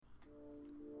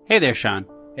Hey there, Sean.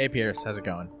 Hey, Pierce. How's it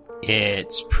going?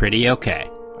 It's pretty okay.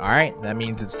 All right. That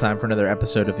means it's time for another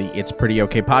episode of the It's Pretty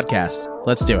Okay podcast.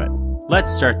 Let's do it.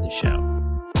 Let's start the show.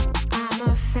 I'm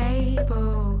a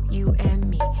fable, you and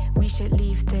me. We should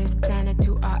leave this planet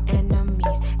to our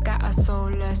enemies. Got a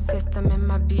solar system and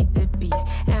my beat the beast.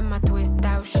 And my twist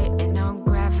out shitting on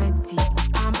gravity.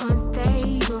 I'm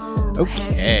unstable.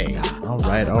 Okay. All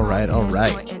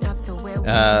right.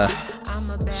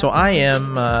 So I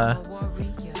am,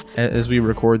 as we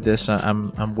record this,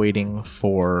 I'm waiting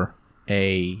for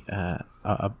a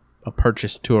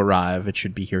purchase to arrive. It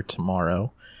should be here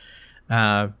tomorrow.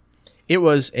 It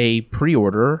was a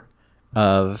pre-order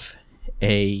of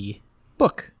a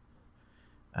book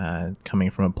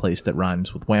coming from a place that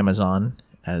rhymes with Wamazon,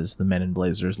 as the Men in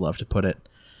Blazers love to put it.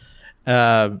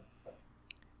 And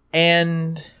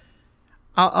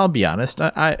I'll be honest,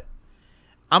 I'm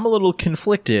a little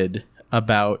conflicted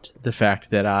about the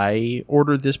fact that I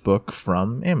ordered this book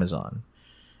from Amazon.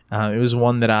 It was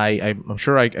one that I'm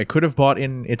sure I could have bought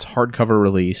in its hardcover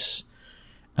release,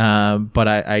 but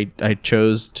I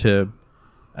chose to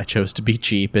be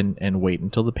cheap and wait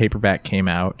until the paperback came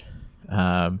out.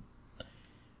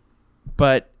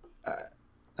 But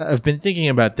I've been thinking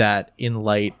about that in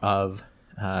light of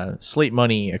Slate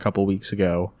Money a couple weeks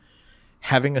ago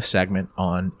having a segment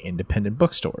on independent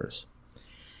bookstores.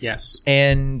 Yes.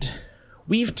 And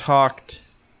we've talked,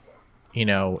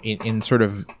 in sort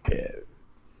of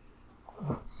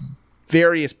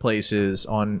various places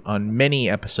on many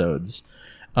episodes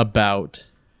about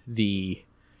the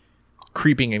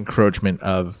creeping encroachment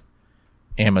of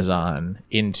Amazon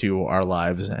into our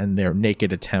lives and their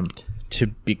naked attempt to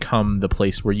become the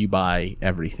place where you buy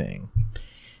everything.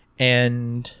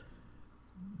 And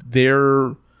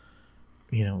their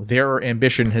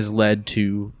ambition has led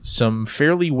to some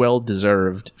fairly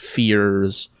well-deserved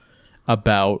fears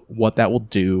about what that will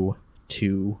do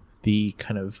to the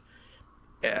kind of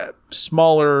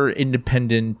smaller,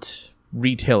 independent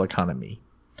retail economy.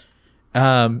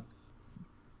 But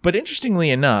interestingly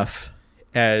enough,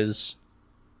 as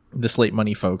the Slate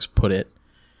Money folks put it,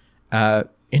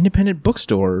 independent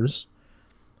bookstores,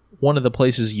 one of the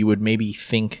places you would maybe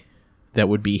think that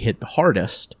would be hit the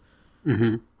hardest,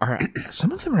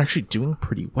 some of them are actually doing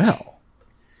pretty well.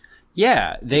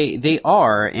 Yeah, they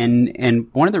are, and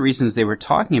one of the reasons they were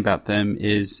talking about them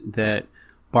is that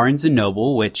Barnes &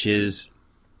 Noble, which is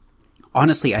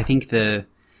honestly, I think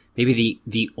maybe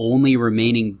the only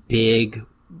remaining big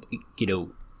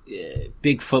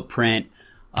footprint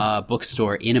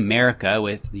bookstore in America,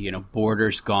 with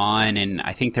Borders gone, and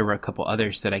I think there were a couple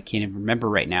others that I can't even remember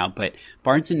right now. But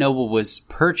Barnes & Noble was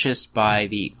purchased by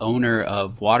the owner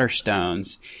of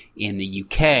Waterstones in the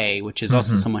UK, which is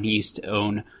also someone who used to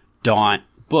own Daunt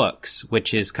Books,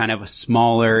 which is kind of a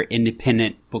smaller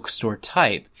independent bookstore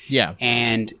type. Yeah.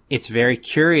 And it's very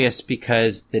curious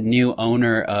because the new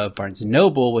owner of Barnes &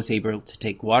 Noble was able to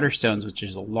take Waterstones, which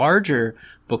is a larger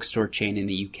bookstore chain in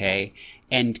the UK,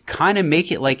 and kind of make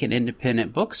it like an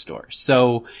independent bookstore.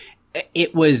 So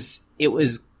there's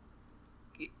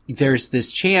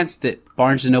this chance that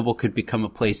Barnes & Noble could become a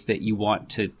place that you want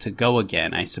to go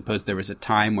again. I suppose there was a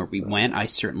time where we went. I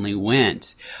certainly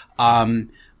went.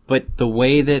 But the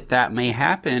way that may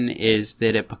happen is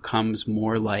that it becomes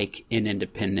more like an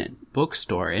independent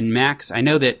bookstore. And Max, I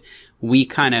know that we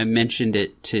kind of mentioned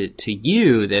it to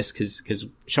you, this, because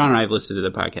Sean and I have listened to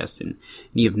the podcast and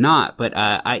you have not. But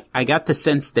I got the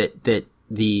sense that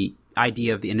the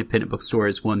idea of the independent bookstore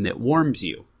is one that warms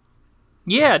you.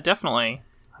 Yeah, definitely.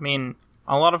 I mean,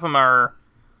 a lot of them are,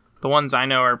 the ones I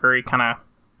know are very kind of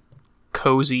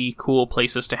cozy, cool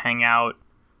places to hang out.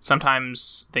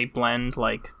 Sometimes they blend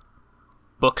like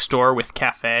bookstore with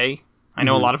cafe. I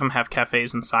know a lot of them have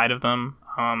cafes inside of them.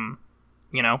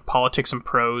 Politics and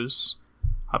Prose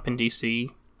up in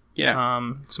DC.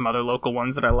 Yeah. Some other local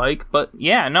ones that I like. But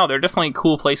yeah, no, they're definitely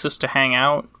cool places to hang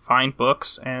out, find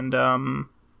books, and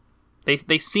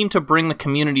they seem to bring the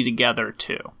community together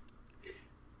too.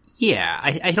 Yeah,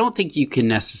 I don't think you can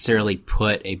necessarily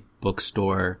put a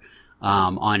bookstore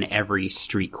on every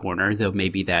street corner, though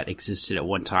maybe that existed at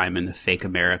one time in the fake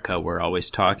America we're always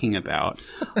talking about.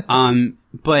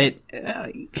 But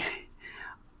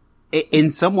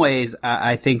in some ways,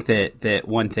 I think that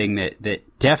one thing that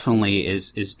definitely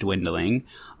is dwindling,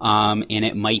 and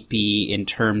it might be in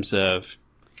terms of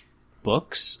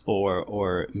books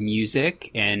or music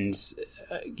and,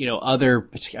 other,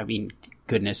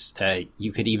 goodness,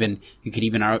 you could even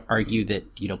argue that,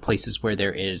 you know, places where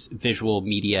there is visual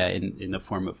media in the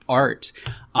form of art,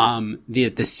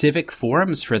 the civic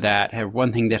forums for that have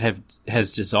one thing that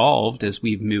has dissolved as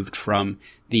we've moved from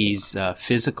these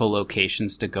physical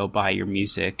locations to go buy your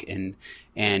music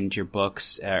and your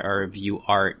books or view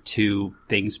art to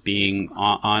things being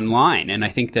online. And I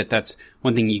think that that's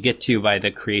one thing you get to by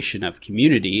the creation of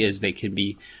community is they can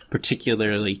be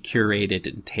particularly curated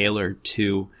and tailored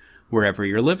to wherever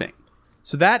you're living.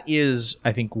 So that is,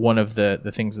 I think, one of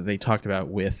the things that they talked about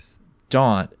with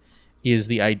Daunt is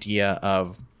the idea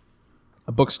of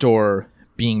a bookstore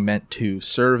being meant to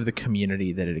serve the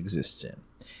community that it exists in.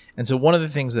 And so one of the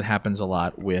things that happens a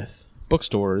lot with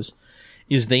bookstores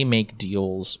is they make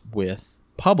deals with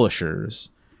publishers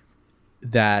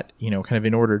that, you know, kind of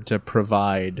in order to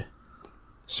provide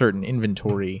certain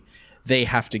inventory, they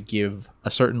have to give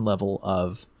a certain level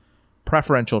of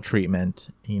preferential treatment,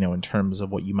 you know, in terms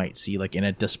of what you might see like in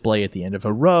a display at the end of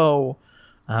a row,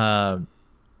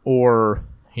 or,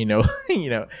 you know,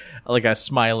 like a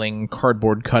smiling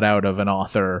cardboard cutout of an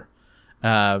author,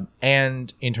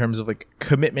 and in terms of like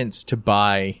commitments to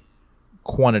buy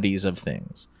quantities of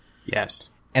things. Yes.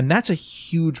 And that's a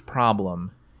huge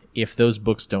problem if those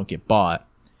books don't get bought,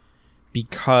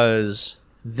 because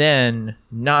then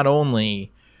not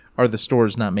only are the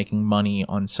stores not making money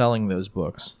on selling those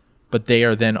books, but they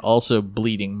are then also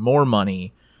bleeding more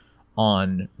money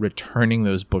on returning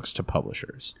those books to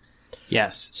publishers.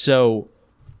 Yes. So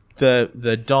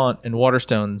the Daunt and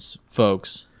Waterstones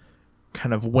folks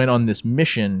kind of went on this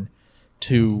mission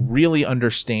to really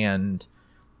understand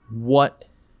what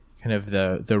kind of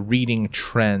the reading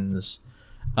trends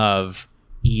of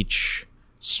each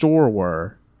store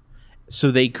were, so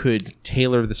they could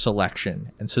tailor the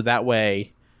selection. And so that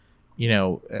way, you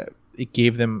know, it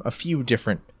gave them a few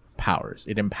different powers.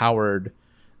 It empowered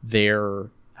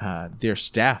their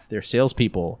staff, their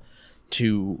salespeople,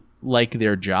 to like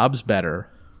their jobs better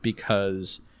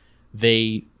because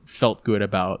they felt good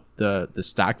about the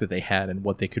stock that they had and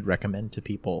what they could recommend to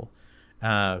people.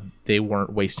 They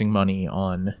weren't wasting money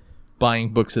on buying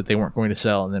books that they weren't going to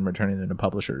sell and then returning them to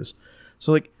publishers.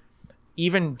 So, like,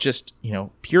 even just, you know,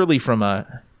 purely from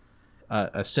a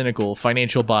cynical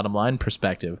financial bottom line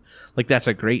perspective, like, that's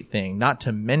a great thing. Not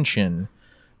to mention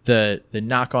the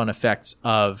knock-on effects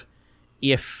of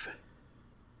if,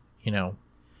 you know,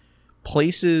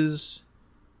 places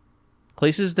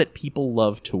that people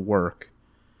love to work,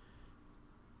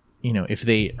 you know, if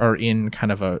they are in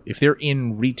if they're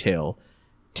in retail,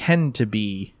 tend to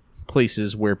be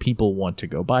places where people want to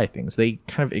go buy things. They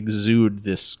kind of exude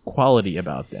this quality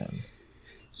about them.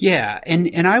 Yeah,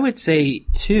 and I would say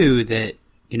too that,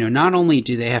 you know, not only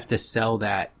do they have to sell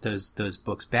those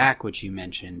books back, which you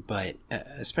mentioned, but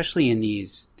especially in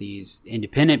these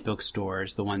independent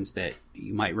bookstores, the ones that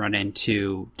you might run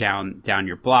into down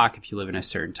your block if you live in a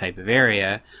certain type of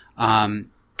area,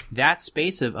 that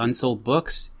space of unsold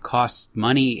books costs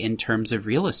money in terms of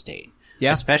real estate.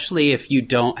 Yeah. Especially if you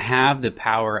don't have the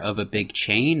power of a big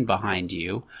chain behind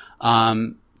you.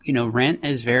 You know, rent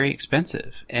is very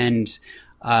expensive. And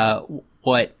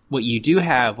what you do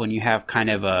have when you have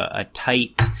kind of a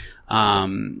tight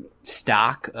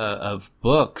stock of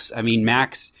books, I mean,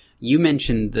 Max, you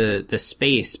mentioned the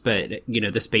space, but, you know,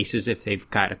 the spaces if they've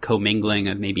got a commingling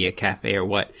of maybe a cafe or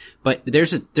what. But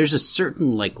there's a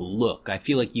certain, like, look. I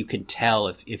feel like you can tell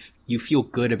if you feel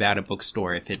good about a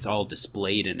bookstore if it's all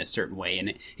displayed in a certain way.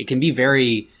 And it can be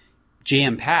very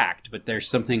jam-packed, but there's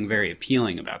something very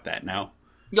appealing about that, no?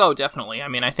 Oh, definitely. I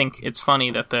mean, I think it's funny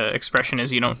that the expression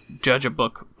is you don't judge a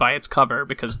book by its cover,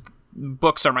 because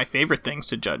books are my favorite things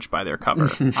to judge by their cover.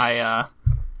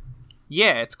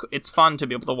 Yeah, it's fun to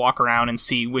be able to walk around and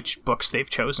see which books they've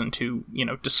chosen to, you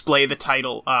know, display the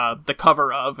title, the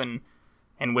cover of, and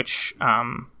which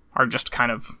are just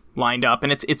kind of lined up.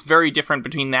 And it's very different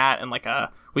between that and like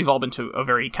we've all been to a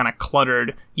very kind of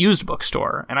cluttered used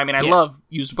bookstore. And I mean, I love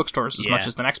used bookstores as much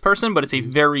as the next person, but it's a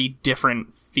very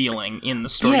different feeling in the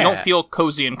store. You don't feel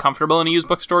cozy and comfortable in a used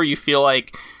bookstore. You feel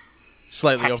like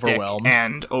slightly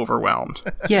overwhelmed.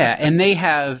 Yeah, and they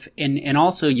have, and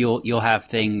also you'll have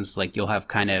things like you'll have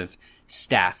kind of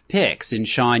staff picks. And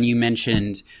Sean, you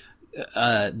mentioned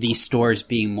these stores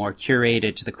being more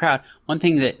curated to the crowd. One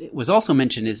thing that was also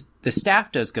mentioned is the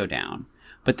staff does go down,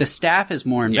 but the staff is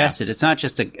more invested. Yeah. It's not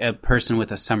just a person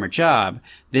with a summer job.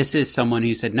 This is someone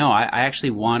who said, no, I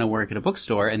actually want to work at a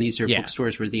bookstore, and these are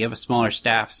bookstores where they have a smaller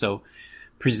staff, so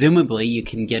presumably you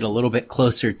can get a little bit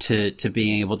closer to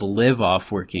being able to live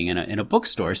off working in a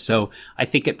bookstore. So I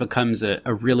think it becomes a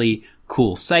really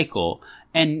cool cycle.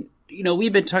 And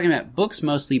we've been talking about books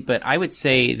mostly, but I would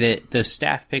say that the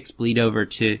staff picks bleed over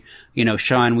to,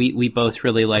 Sean, we both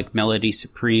really like Melody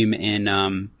Supreme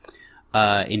in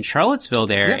Charlottesville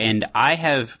there. Yeah. And I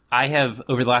have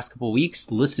over the last couple of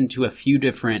weeks listened to a few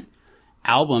different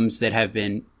albums that have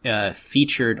been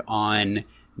featured on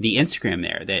the Instagram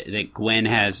there that Gwen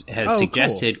has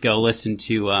suggested. Cool. Go listen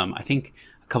to, I think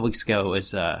a couple weeks ago it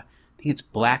was, I think it's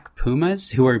Black Pumas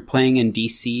who are playing in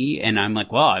DC. And I'm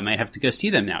like, well, I might have to go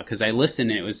see them now because I listened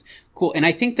and it was cool. And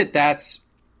I think that's,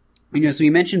 so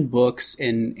we mentioned books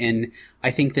and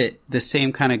I think that the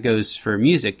same kind of goes for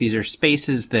music. These are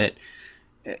spaces that,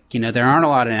 there aren't a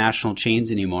lot of national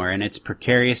chains anymore, and it's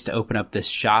precarious to open up this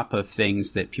shop of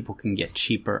things that people can get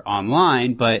cheaper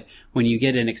online. But when you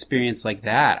get an experience like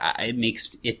that,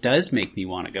 it does make me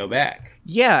want to go back.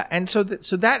 Yeah, and so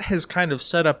that has kind of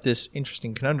set up this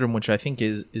interesting conundrum, which I think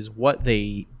is what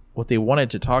they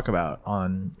wanted to talk about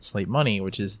on Slate Money,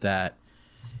 which is that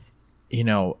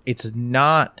it's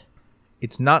not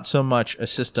so much a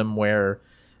system where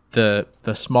the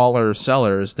smaller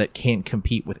sellers that can't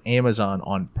compete with Amazon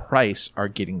on price are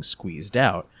getting squeezed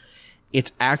out.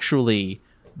 It's actually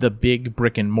the big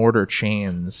brick and mortar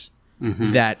chains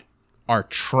that are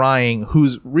trying,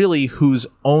 whose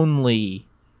only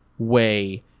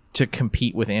way to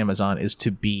compete with Amazon is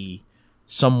to be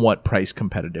somewhat price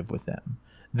competitive with them,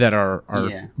 that are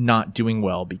not doing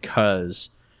well because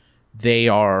they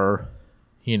are,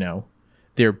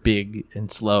 they're big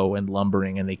and slow and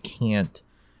lumbering and they can't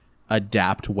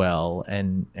adapt well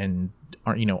and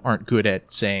aren't good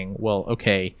at saying, well,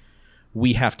 okay,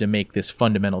 we have to make this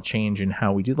fundamental change in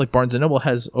how we do. Like Barnes & Noble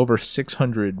has over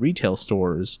 600 retail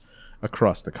stores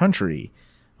across the country.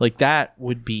 Like that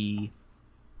would be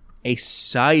a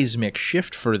seismic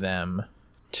shift for them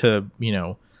to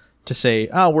say,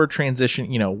 oh, we're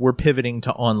transitioning, we're pivoting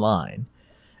to online.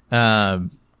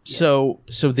 So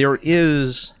there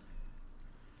is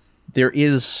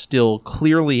still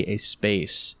clearly a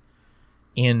space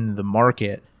in the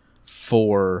market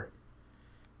for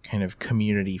kind of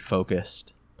community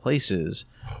focused places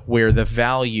where the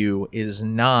value is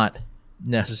not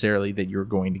necessarily that you're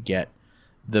going to get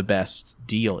the best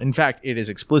deal. In fact, it is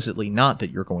explicitly not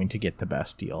that you're going to get the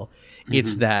best deal.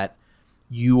 It's that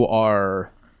you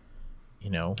are,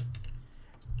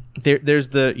 there's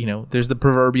the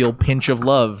proverbial pinch of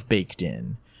love baked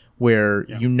in where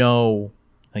when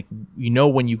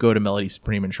you go to Melody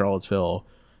Supreme in Charlottesville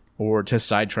or to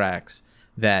Sidetracks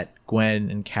that Gwen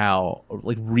and Cal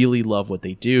really love what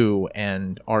they do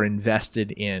and are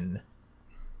invested in,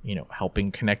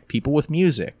 helping connect people with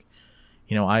music.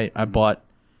 I bought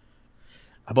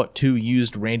 2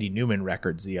 used Randy Newman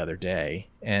records the other day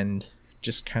and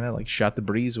just kind of shot the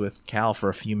breeze with Cal for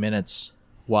a few minutes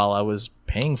while I was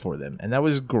paying for them. And that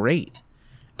was great.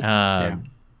 We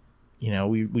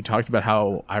talked about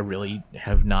how I really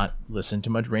have not listened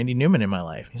to much Randy Newman in my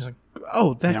life. He's like,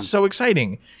 oh, that's so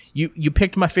exciting. You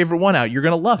picked my favorite one out. You're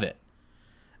going to love it.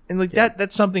 And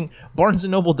that's something Barnes &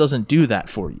 Noble doesn't do that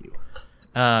for you.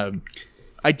 I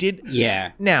did.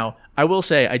 Yeah. Now, I will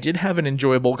say I did have an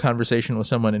enjoyable conversation with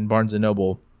someone in Barnes &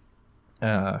 Noble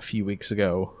a few weeks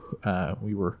ago.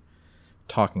 We were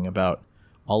talking about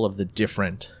all of the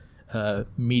different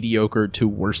mediocre to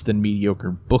worse than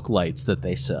mediocre book lights that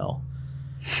they sell.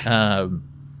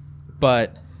 But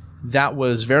that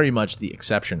was very much the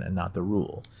exception and not the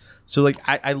rule. So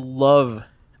I love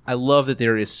that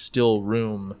there is still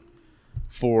room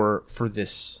for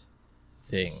this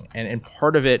thing. And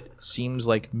part of it seems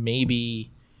like maybe,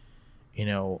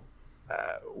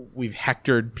 we've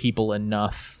hectored people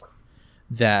enough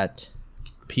that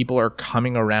people are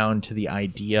coming around to the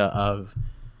idea of,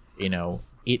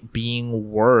 it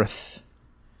being worth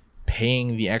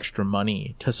paying the extra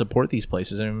money to support these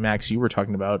places. I mean, Max, you were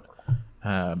talking about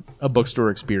a bookstore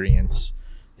experience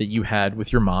that you had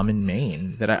with your mom in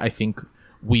Maine that I think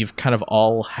we've kind of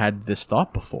all had this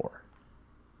thought before.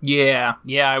 Yeah.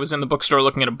 I was in the bookstore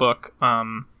looking at a book,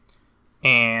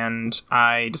 and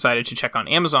I decided to check on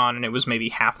Amazon, and it was maybe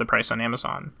half the price on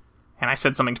Amazon. And I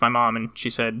said something to my mom, and she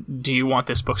said, "Do you want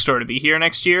this bookstore to be here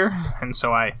next year?" And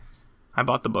so I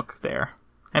bought the book there.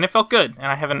 And it felt good,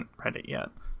 and I haven't read it yet.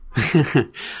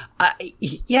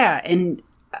 Yeah, and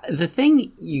the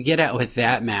thing you get at with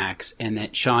that, Max, and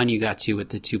that Sean you got to with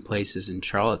the 2 places in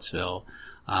Charlottesville,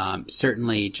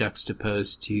 certainly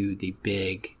juxtaposed to the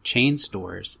big chain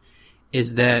stores,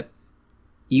 is that,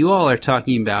 you all are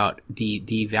talking about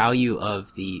the value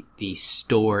of the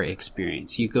store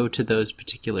experience. You go to those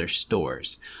particular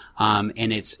stores,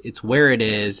 and it's where it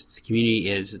is, it's the community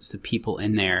is, it's the people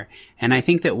in there. And I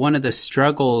think that one of the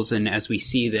struggles, and as we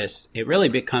see this, it really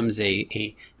becomes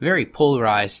a very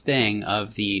polarized thing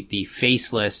of the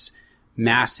faceless,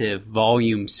 massive,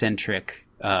 volume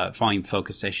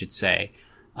focused, I should say,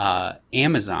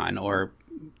 Amazon or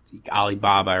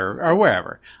Alibaba or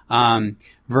wherever,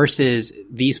 versus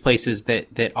these places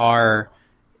that are,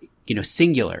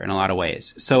 singular in a lot of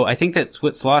ways. So I think that's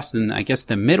what's lost in, I guess,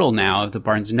 the middle now of the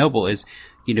Barnes & Noble is,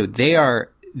 their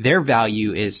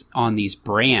value is on these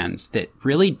brands that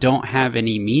really don't have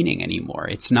any meaning anymore.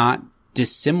 It's not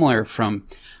dissimilar from,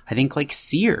 I think, like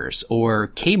Sears or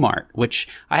Kmart, which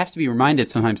I have to be reminded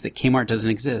sometimes that Kmart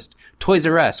doesn't exist. Toys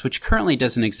R Us, which currently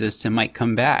doesn't exist and might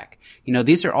come back.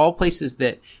 These are all places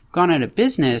that gone out of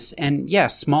business, and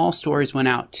small stores went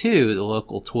out too, the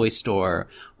local toy store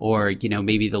or,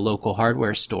 maybe the local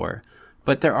hardware store.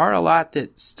 But there are a lot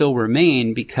that still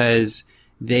remain because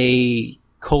they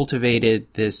cultivated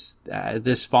this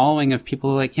following of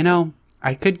people like,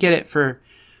 I could get it for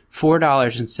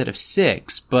 $4 instead of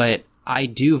 $6, but I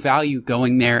do value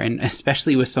going there, and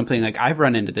especially with something like I've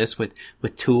run into this with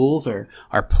tools or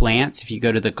plants. If you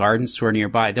go to the garden store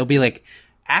nearby, they'll be like,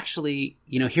 actually,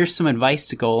 here's some advice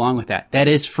to go along with that. That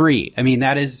is free. I mean,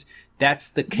 that's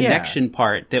the connection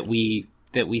part that we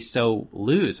so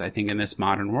lose, I think, in this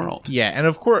modern world. Yeah. And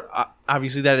of course,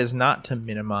 obviously that is not to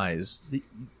minimize. It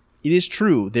is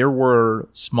true. There were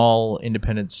small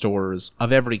independent stores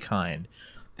of every kind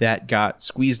that got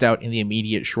squeezed out in the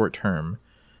immediate short term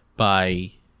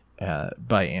by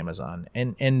Amazon.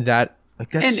 And that, like,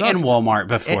 that and sucks. Walmart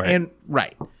before and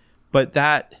right. But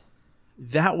that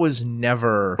was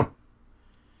never,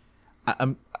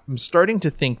 I'm starting to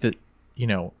think that,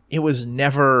 it was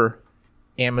never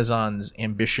Amazon's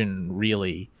ambition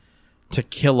really to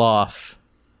kill off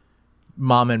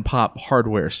mom and pop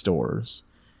hardware stores.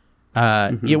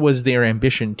 It was their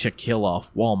ambition to kill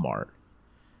off Walmart.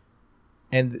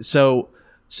 And so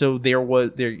there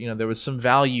was some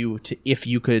value to, if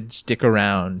you could stick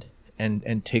around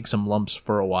and take some lumps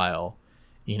for a while,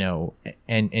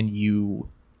 and you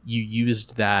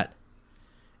used that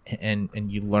and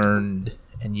you learned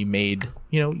and you made,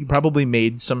 you probably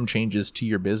made some changes to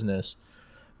your business.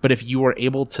 But if you were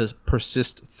able to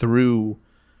persist through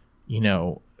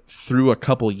a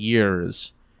couple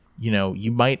years,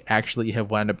 you might actually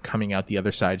have wound up coming out the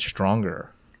other side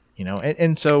stronger,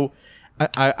 and so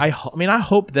I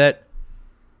hope that,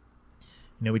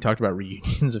 we talked about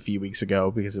reunions a few weeks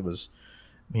ago because it was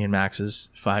me and Max's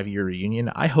 5-year reunion.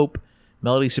 I hope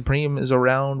Melody Supreme is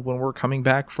around when we're coming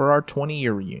back for our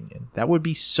 20-year reunion. That would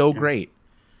be so great.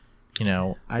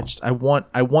 I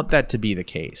want that to be the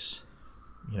case.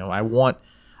 I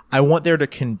want there to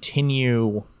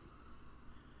continue.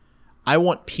 I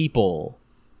want people,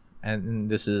 and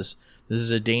this is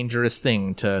a dangerous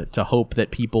thing to hope that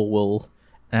people will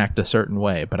act a certain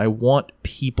way, but I want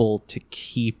people to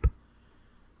keep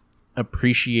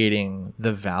appreciating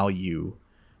the value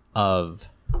of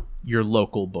your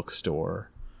local bookstore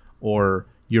or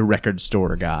your record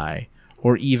store guy,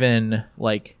 or even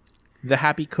like the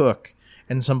Happy Cook,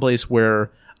 and someplace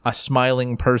where a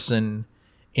smiling person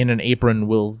in an apron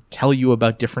will tell you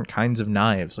about different kinds of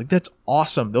knives. Like, that's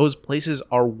awesome. Those places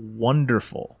are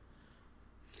wonderful.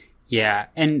 Yeah.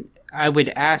 And I would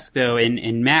ask though,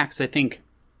 in Max, I think,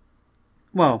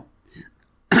 well,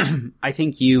 I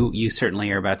think you certainly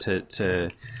are about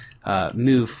to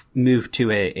move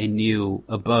to a new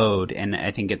abode, and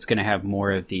I think it's going to have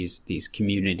more of these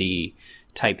community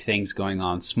type things going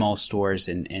on, small stores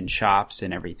and shops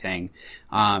and everything.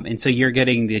 And so you're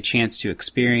getting the chance to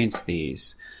experience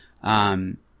these.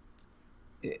 One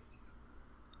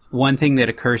thing that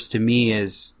occurs to me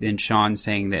is, in Sean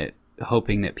saying that,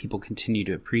 hoping that people continue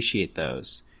to appreciate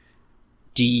those.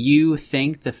 Do you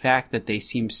think the fact that they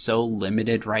seem so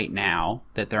limited right now,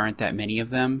 that there aren't that many of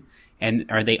them,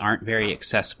 or they aren't very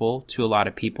accessible to a lot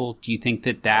of people, do you think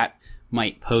that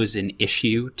might pose an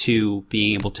issue to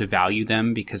being able to value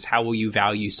them? Because how will you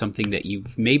value something that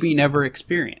you've maybe never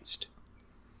experienced?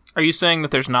 Are you saying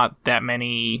that there's not that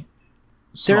many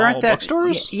small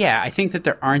bookstores? Yeah, I think that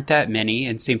there aren't that many,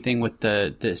 and same thing with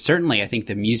the certainly I think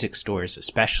the music stores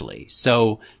especially.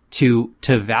 So to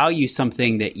value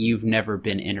something that you've never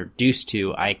been introduced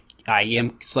to, I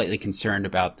am slightly concerned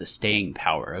about the staying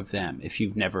power of them if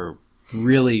you've never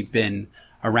really been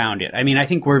around it. I mean, I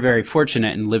think we're very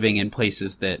fortunate in living in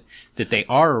places that they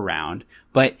are around,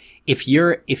 but if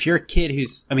you're a kid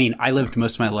who's, I mean, I lived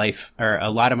most of my life, or a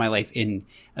lot of my life, in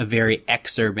a very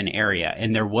ex-urban area.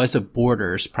 And there was a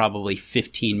Borders probably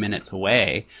 15 minutes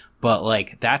away, but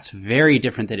like that's very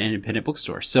different than an independent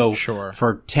bookstore. So Sure.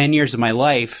 for 10 years of my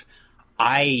life,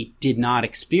 I did not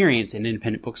experience an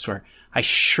independent bookstore. I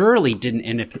surely didn't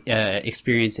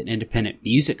experience an independent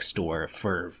music store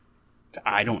for,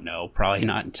 I don't know, probably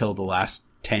not until the last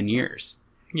 10 years.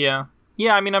 Yeah.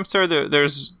 Yeah, I mean, I'm sure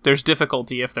there's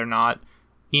difficulty if they're not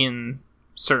in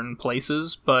certain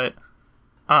places, but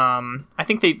I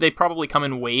think they probably come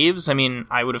in waves. I mean,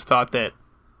 I would have thought that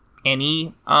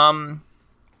any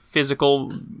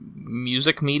physical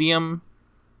music medium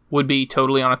would be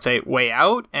totally on its way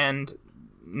out, and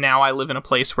now I live in a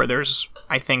place where there's,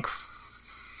 I think,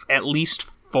 at least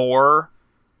 4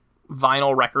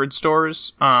 vinyl record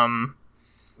stores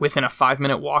within a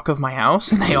 5-minute walk of my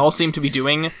house, and they all seem to be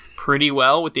doing pretty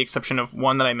well, with the exception of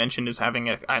one that I mentioned is having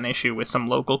an issue with some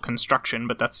local construction,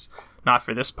 but that's not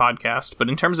for this podcast. But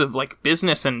in terms of like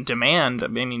business and demand, I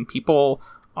mean, people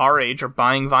our age are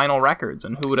buying vinyl records,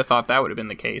 and who would have thought that would have been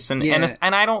the case? And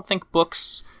I don't think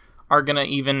books are gonna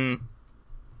even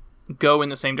go in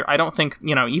the same direction. I don't think,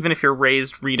 even if you're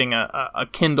raised reading a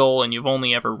Kindle and you've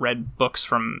only ever read books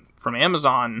from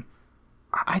Amazon,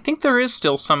 I think there is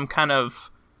still some kind of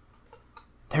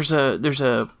there's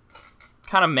a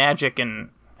kind of magic and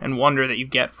wonder that you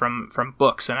get from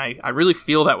books, and I really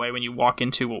feel that way when you walk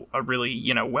into a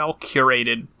really well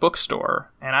curated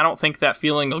bookstore, and I don't think that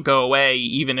feeling will go away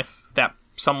even if that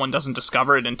someone doesn't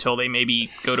discover it until they maybe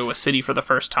go to a city for the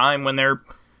first time when they're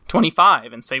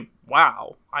 25 and say,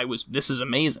 wow, this is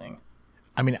amazing.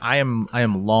 I mean, I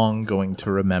am long going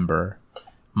to remember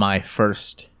my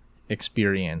first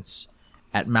experience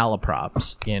at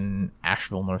Malaprops in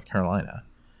Asheville, North Carolina.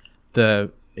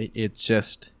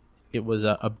 It was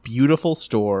a beautiful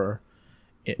store.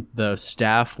 The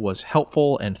staff was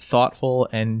helpful and thoughtful,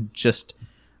 and just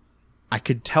I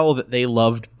could tell that they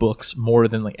loved books more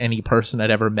than like any person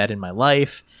I'd ever met in my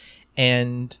life.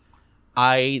 And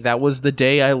that was the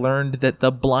day I learned that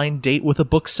the blind date with a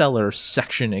bookseller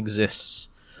section exists,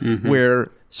 where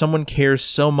someone cares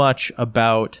so much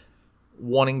about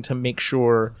wanting to make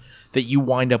sure that you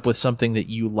wind up with something that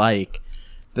you like,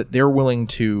 that they're willing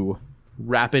to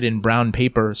wrap it in brown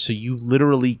paper so you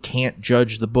literally can't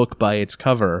judge the book by its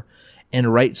cover,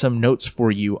 and write some notes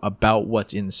for you about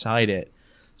what's inside it,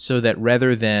 so that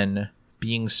rather than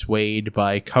being swayed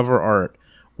by cover art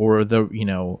or the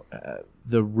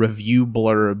review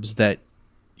blurbs that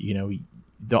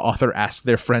the author asked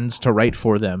their friends to write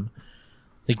for them,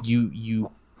 like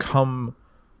you come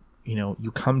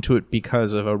to it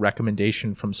because of a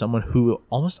recommendation from someone who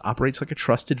almost operates like a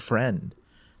trusted friend.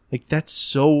 Like that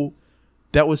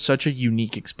was such a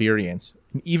unique experience.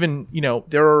 And even,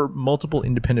 there are multiple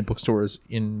independent bookstores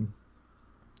in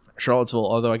Charlottesville,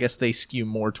 although I guess they skew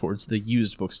more towards the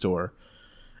used bookstore.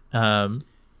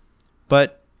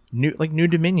 But New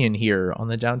Dominion here on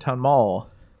the downtown mall,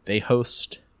 they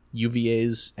host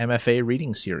UVA's MFA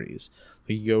reading series.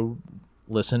 So you go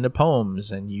listen to poems,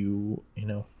 and you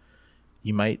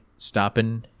might stop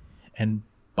and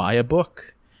buy a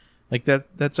book. Like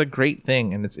that's a great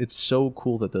thing, and it's so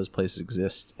cool that those places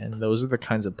exist, and those are the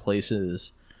kinds of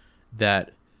places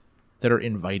that are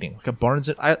inviting. Like a Barnes,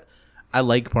 I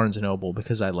like Barnes and Noble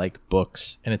because I like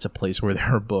books, and it's a place where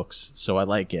there are books, so I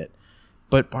like it.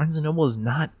 But Barnes and Noble is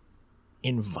not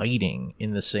inviting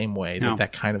in the same way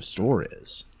that kind of store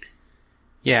is.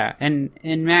 Yeah, and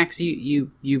Max,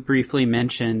 you briefly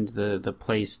mentioned the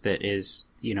place that is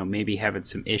maybe having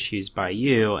some issues by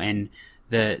you, and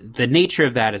the nature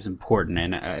of that is important.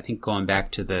 And I think going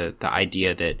back to the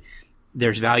idea that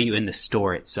there's value in the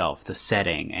store itself, the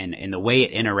setting, and the way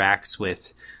it interacts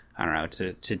with, I don't know,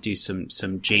 to do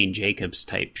some Jane Jacobs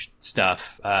type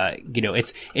stuff.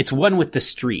 It's one with the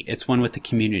street. It's one with the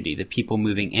community, the people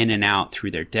moving in and out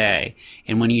through their day.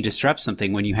 And when you disrupt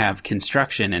something, when you have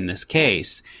construction in this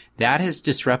case, that has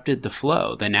disrupted the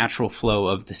flow, the natural flow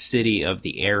of the city, of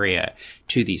the area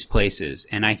to these places.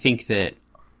 And I think that,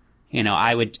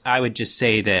 I would just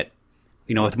say that,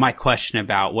 with my question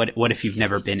about what if you've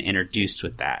never been introduced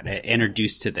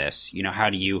to this, how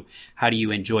do you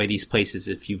enjoy these places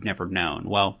if you've never known?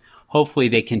 Well, hopefully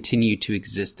they continue to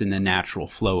exist in the natural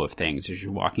flow of things as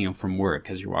you're walking home from work,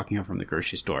 as you're walking home from the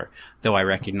grocery store. Though I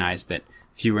recognize that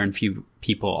fewer and fewer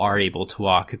people are able to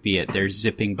walk, be it they're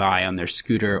zipping by on their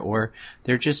scooter or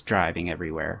they're just driving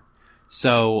everywhere.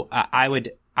 So I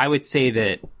would say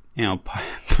that,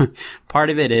 part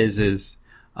of it is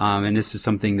and this is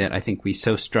something that I think we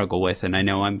so struggle with, and I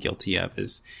know I'm guilty of,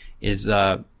 is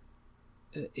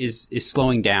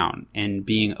slowing down and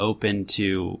being open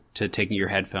to taking your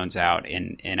headphones out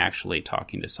and actually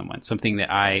talking to someone. Something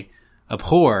that I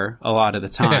abhor a lot of the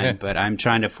time, but I'm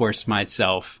trying to force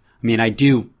myself. I mean, I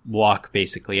do walk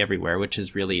basically everywhere, which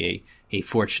is really a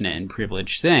fortunate and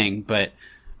privileged thing, but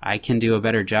I can do a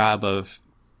better job of,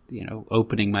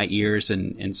 opening my ears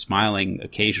and smiling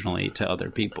occasionally to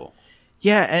other people.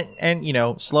 Yeah,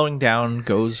 and slowing down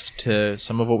goes to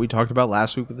some of what we talked about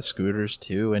last week with the scooters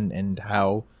too, and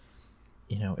how,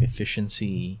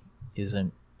 efficiency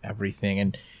isn't everything.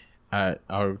 And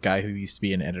our guy who used to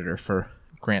be an editor for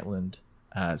Grantland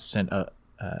sent a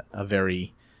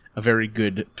very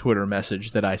good Twitter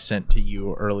message that I sent to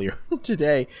you earlier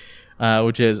today,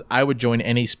 which is, I would join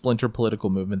any splinter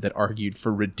political movement that argued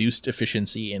for reduced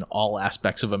efficiency in all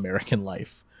aspects of American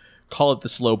life. Call it the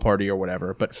slow party or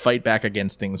whatever, but fight back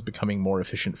against things becoming more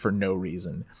efficient for no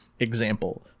reason.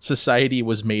 Example, society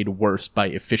was made worse by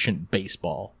efficient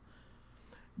baseball.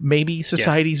 Maybe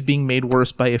society's being made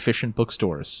worse by efficient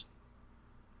bookstores.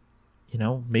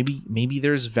 Maybe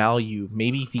there's value.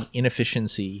 Maybe the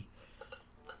inefficiency,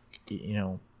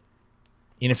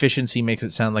 inefficiency makes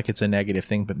it sound like it's a negative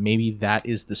thing, but maybe that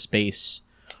is the space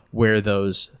where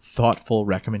those thoughtful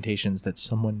recommendations that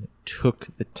someone took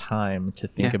the time to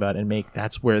think about and make,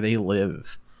 that's where they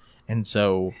live. And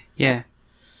so it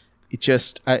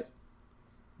just the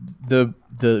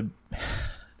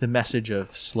message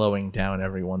of slowing down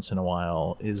every once in a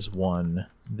while is one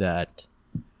that,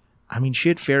 I mean,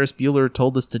 shit, Ferris Bueller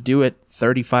told us to do it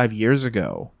 35 years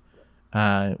ago.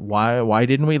 Why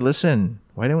didn't we listen?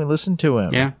 Why didn't we listen to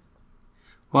him? Yeah.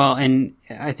 Well, and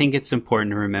I think it's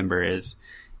important to remember is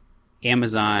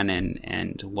Amazon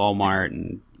and Walmart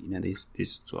and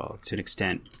these well, to an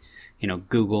extent,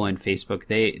 Google and Facebook,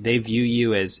 they view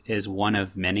you as one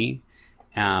of many,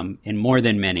 and more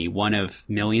than many, one of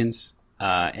millions.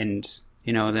 And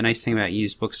the nice thing about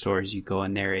used bookstores, you go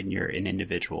in there and you're an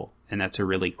individual, and that's a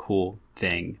really cool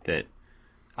thing that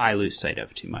I lose sight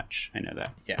of too much. I know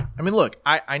that. Yeah. I mean, look,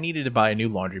 I needed to buy a new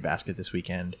laundry basket this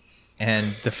weekend.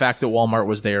 And the fact that Walmart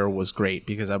was there was great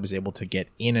because I was able to get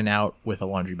in and out with a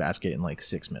laundry basket in like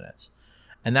 6 minutes.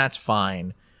 And that's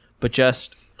fine. But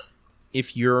just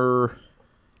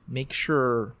make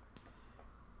sure,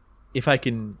 if I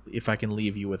can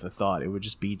leave you with a thought, it would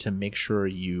just be to make sure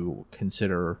you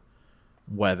consider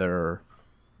whether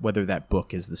that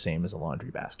book is the same as a laundry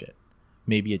basket.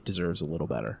 Maybe it deserves a little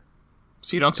better.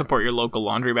 So you don't support your local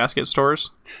laundry basket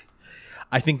stores?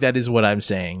 I think that is what I'm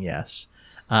saying, yes.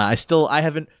 I'm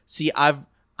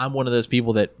one of those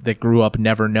people that grew up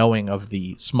never knowing of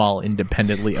the small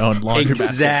independently owned laundry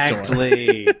basket store.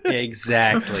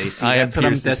 Exactly. See,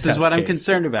 this is what I'm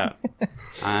concerned about.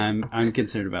 I'm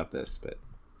concerned about this, but.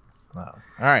 Oh, all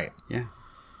right.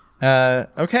 Yeah.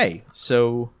 Okay.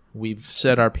 So we've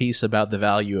said our piece about the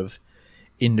value of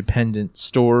independent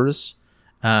stores.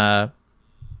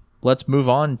 Let's move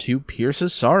on to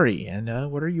Pierce's sorry.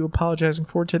 And what are you apologizing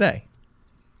for today?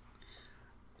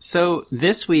 So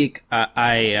this week, this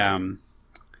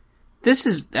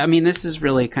is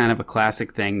really kind of a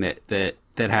classic thing that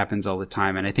happens all the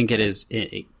time, and I think it is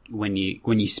when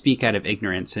you speak out of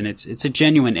ignorance, and it's a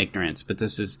genuine ignorance, but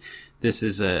this is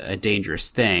a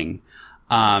dangerous thing.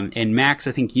 And Max,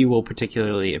 I think you will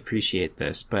particularly appreciate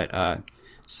this, but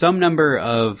some number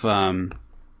of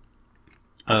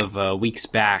weeks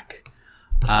back,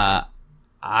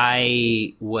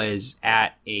 I was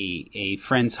at a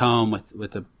friend's home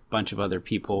with a bunch of other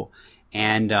people,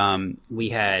 and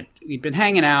we'd been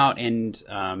hanging out and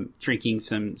drinking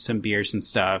some beers and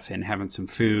stuff and having some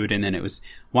food, and then it was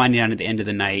winding down at the end of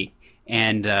the night,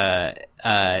 and the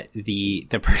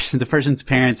person's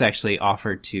parents actually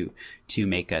offered to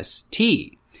make us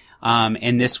tea,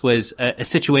 and this was a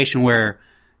situation where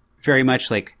very much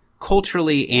like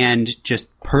culturally and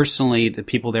just personally, the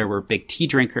people there were big tea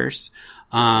drinkers.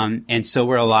 And so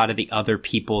were a lot of the other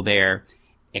people there,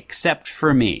 except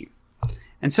for me.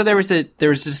 And so there was a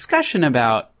discussion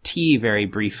about tea very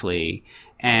briefly.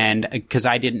 And because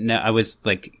I didn't know, I was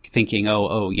like thinking,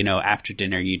 after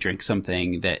dinner you drink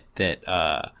something that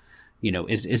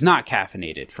is not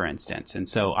caffeinated, for instance. And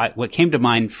so what came to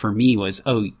mind for me was,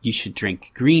 you should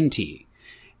drink green tea.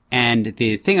 And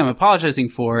the thing I'm apologizing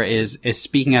for is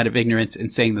speaking out of ignorance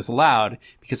and saying this aloud,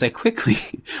 because I quickly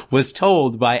was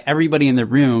told by everybody in the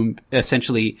room,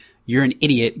 essentially, you're an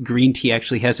idiot. Green tea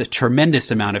actually has a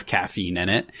tremendous amount of caffeine in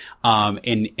it.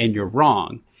 And you're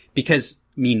wrong. Because,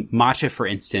 matcha, for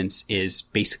instance, is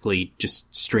basically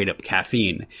just straight up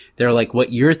caffeine. They're like,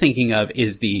 what you're thinking of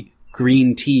is the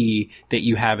green tea that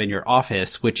you have in your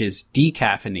office, which is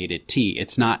decaffeinated tea.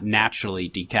 It's not naturally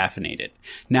decaffeinated.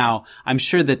 Now, I'm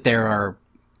sure that there are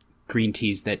green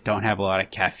teas that don't have a lot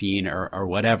of caffeine or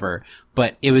whatever,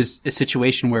 but it was a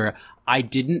situation where I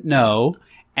didn't know,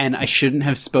 and I shouldn't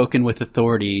have spoken with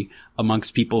authority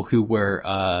amongst people who were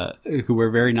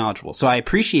very knowledgeable. So I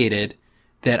appreciated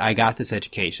that I got this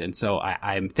education. So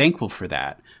I'm thankful for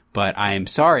that. But I am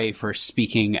sorry for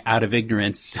speaking out of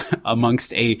ignorance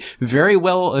amongst a very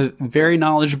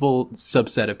knowledgeable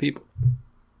subset of people.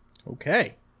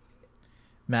 Okay.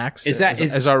 Max, Is that-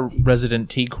 as our resident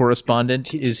tea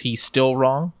correspondent, is he still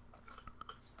wrong?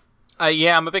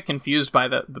 Yeah, I'm a bit confused by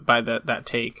that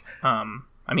take.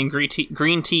 I mean,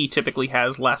 green tea typically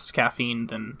has less caffeine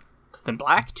than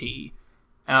black tea.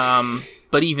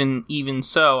 But even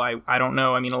so, I don't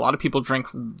know. I mean, a lot of people drink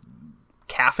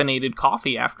caffeinated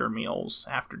coffee after meals,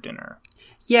 after dinner.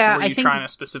 Yeah, so were you trying to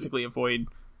specifically avoid?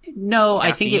 No,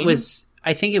 caffeine?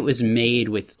 I think it was made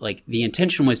with, like, the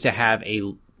intention was to have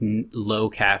a low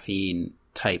caffeine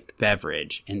type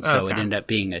beverage, and so it ended up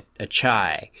being a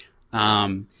chai.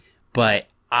 But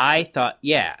I thought,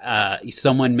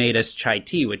 someone made us chai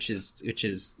tea, which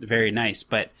is very nice.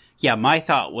 But yeah, my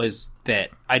thought was that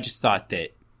I just thought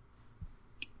that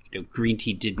green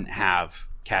tea didn't have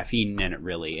caffeine in it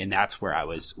really, and that's where I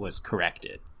was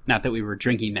corrected. Not that we were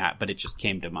drinking that, but it just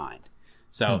came to mind.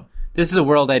 So this is a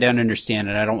world I don't understand,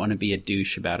 and I don't want to be a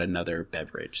douche about another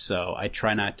beverage. So I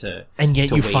try not to. And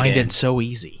yet you find in. it so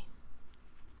easy.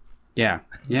 Yeah.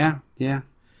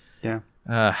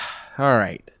 All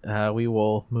right. We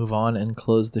will move on and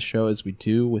close the show as we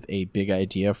do with a big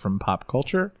idea from pop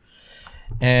culture.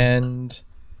 And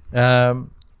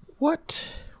what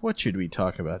should we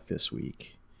talk about this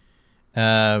week?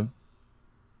 We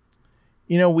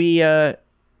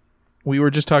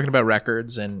were just talking about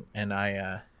records, and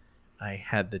I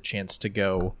had the chance to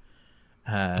go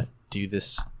do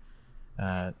this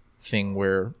thing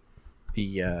where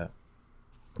the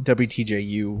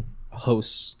WTJU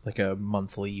hosts like a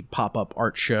monthly pop-up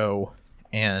art show,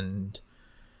 and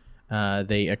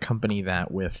they accompany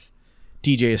that with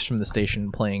DJs from the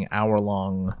station playing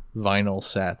hour-long vinyl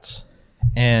sets.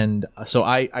 And so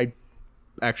I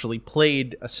actually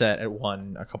played a set at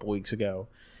one a couple weeks ago,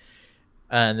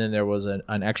 and then there was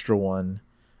an extra one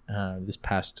this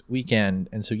past weekend.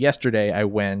 And so yesterday I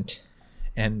went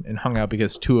and hung out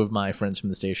because two of my friends from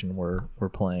the station were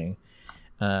playing,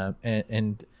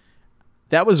 and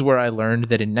that was where I learned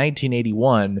that in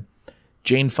 1981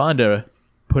 Jane Fonda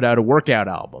put out a workout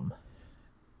album,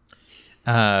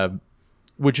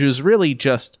 which was really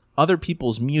just other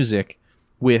people's music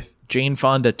with Jane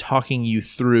Fonda talking you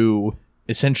through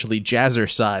essentially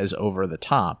jazzercise over the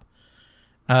top.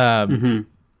 And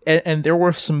there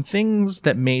were some things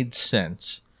that made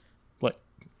sense, like,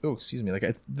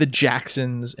 the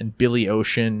Jacksons and Billy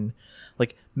Ocean,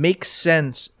 like, make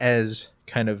sense as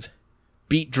kind of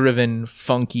beat-driven,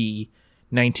 funky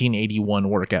 1981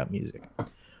 workout music.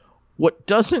 What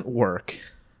doesn't work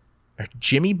are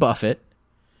Jimmy Buffett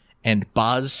and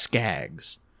Boz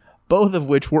Scaggs, both of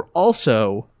which were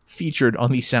also featured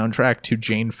on the soundtrack to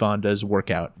Jane Fonda's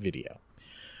workout video.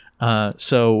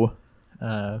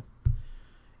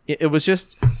 It was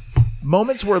just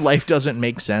moments where life doesn't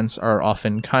make sense are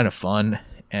often kind of fun,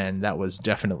 and that was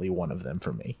definitely one of them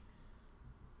for me.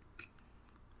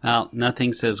 Well,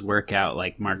 nothing says workout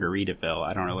like Margaritaville.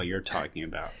 I don't know what you're talking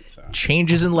about. So.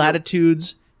 Changes in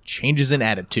latitudes, changes in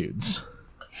attitudes.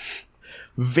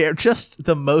 Just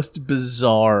the most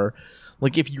bizarre.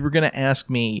 Like, if you were going to ask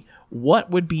me what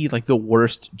would be like the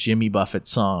worst Jimmy Buffett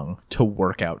song to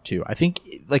work out to, I think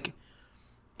like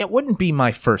it wouldn't be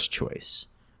my first choice.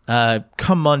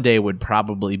 Come Monday would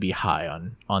probably be high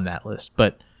on that list,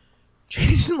 but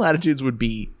Changes in Latitudes would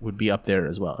be up there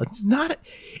as well. It's not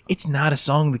a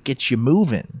song that gets you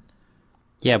moving.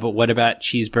 Yeah, but what about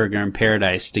Cheeseburger in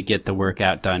Paradise to get the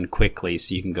workout done quickly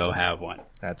so you can go have one?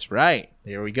 That's right.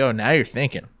 There we go. Now you're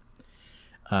thinking.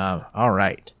 All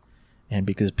right. And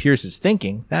because Pierce is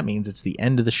thinking, that means it's the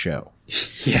end of the show.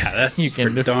 Yeah, that's you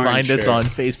can find us on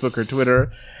Facebook or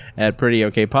Twitter at Pretty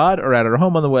Okay Pod, or at our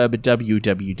home on the web at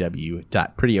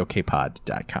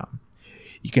www.prettyokpod.com.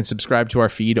 You can subscribe to our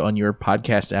feed on your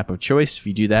podcast app of choice. If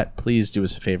you do that, please do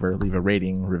us a favor, leave a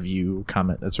rating, review,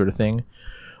 comment, that sort of thing.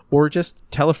 Or just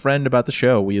tell a friend about the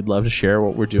show. We'd love to share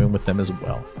what we're doing with them as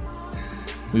well.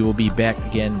 We will be back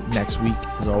again next week,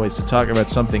 as always, to talk about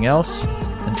something else.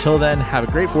 Until then, have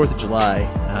a great 4th of July.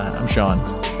 I'm Sean.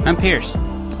 I'm Pierce.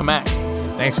 I'm Max.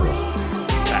 Thanks for listening.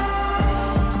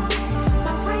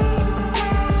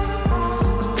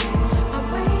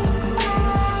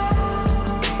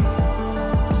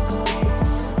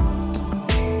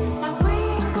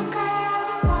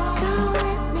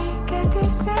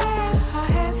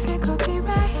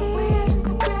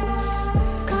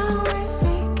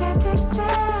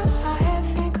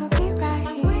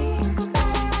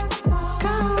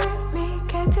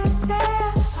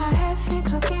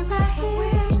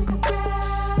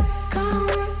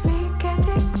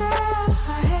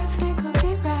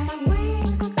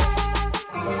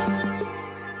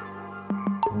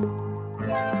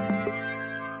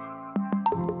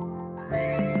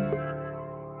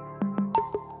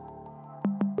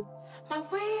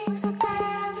 things are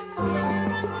greater than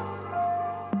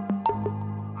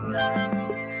words.